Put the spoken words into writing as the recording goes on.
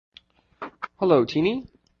Hello, Tini.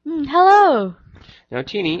 Hello. Now,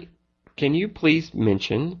 Tini, can you please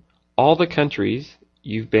mention all the countries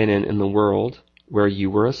you've been in the world where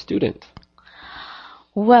you were a student?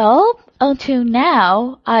 Well, until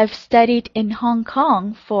now, I've studied in Hong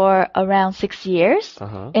Kong for around 6 years,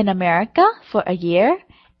 Uh-huh. in America for a year,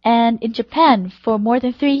 and in Japan for more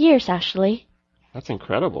than 3 years, actually. That's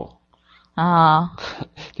incredible. Ah.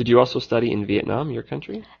 Did you also study in Vietnam, your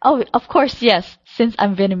country? Oh, of course, yes, since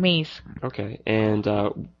I'm Vietnamese. Okay. And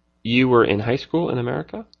you were in high school in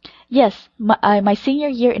America? Yes, my senior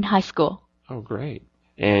year in high school. Oh, great.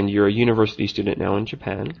 And you're a university student now in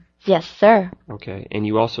Japan? Yes, sir. Okay. And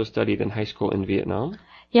you also studied in high school in Vietnam?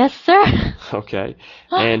 Yes, sir. Okay.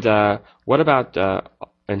 And what about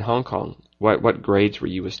in Hong Kong? What grades were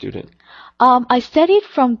you a student? I studied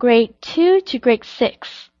from grade 2 to grade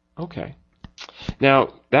 6. Okay.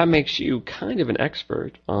 Now, that makes you kind of an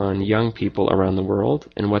expert on young people around the world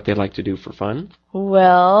and what they like to do for fun.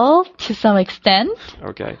 Well, to some extent.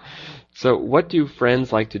 Okay. So, what do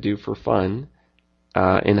friends like to do for fun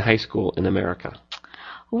in high school in America?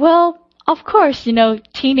 Well, of course,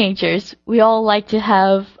 teenagers, we all like to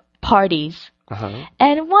have parties. Uh-huh.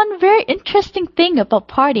 And one very interesting thing about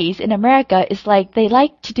parties in America is like they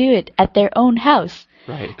like to do it at their own house.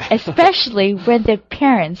 Right. Especially when their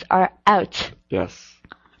parents are out. Yes.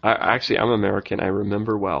 I'm American. I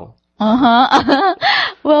remember well. Uh-huh.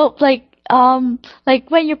 Well, like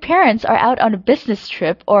when your parents are out on a business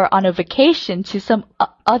trip or on a vacation to some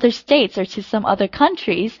other states or to some other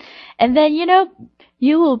countries, and then,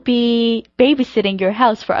 you will be babysitting your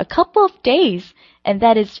house for a couple of days, and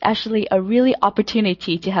that is actually a really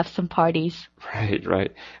opportunity to have some parties. Right,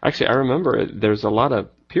 right. Actually, I remember there's a lot of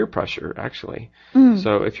peer pressure, actually.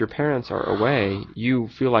 So if your parents are away, you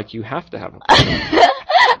feel like you have to have a party.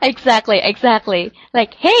 Exactly.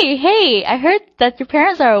 Like, hey, I heard that your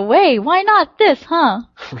parents are away. Why not this, huh?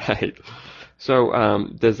 Right. So,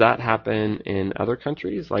 does that happen in other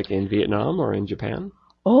countries, like in Vietnam or in Japan?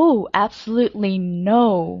 Oh, absolutely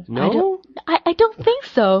no. No? I don't think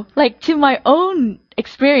so. Like, to my own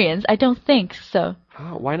experience, I don't think so.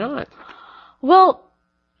 Oh, why not? Well,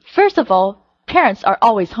 first of all, parents are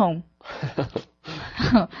always home.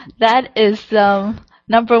 That is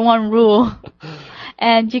number one rule.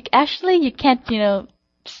 And you can't,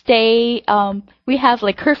 stay. We have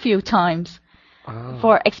like curfew times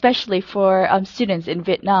especially for students in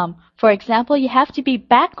Vietnam. For example, you have to be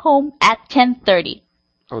back home at 10:30.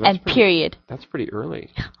 Oh, Period. That's pretty early.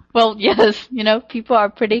 Well, yes, people are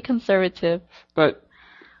pretty conservative. But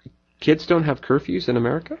kids don't have curfews in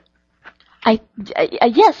America?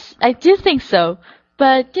 Yes, I do think so.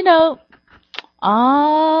 But, they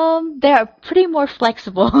are pretty more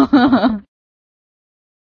flexible.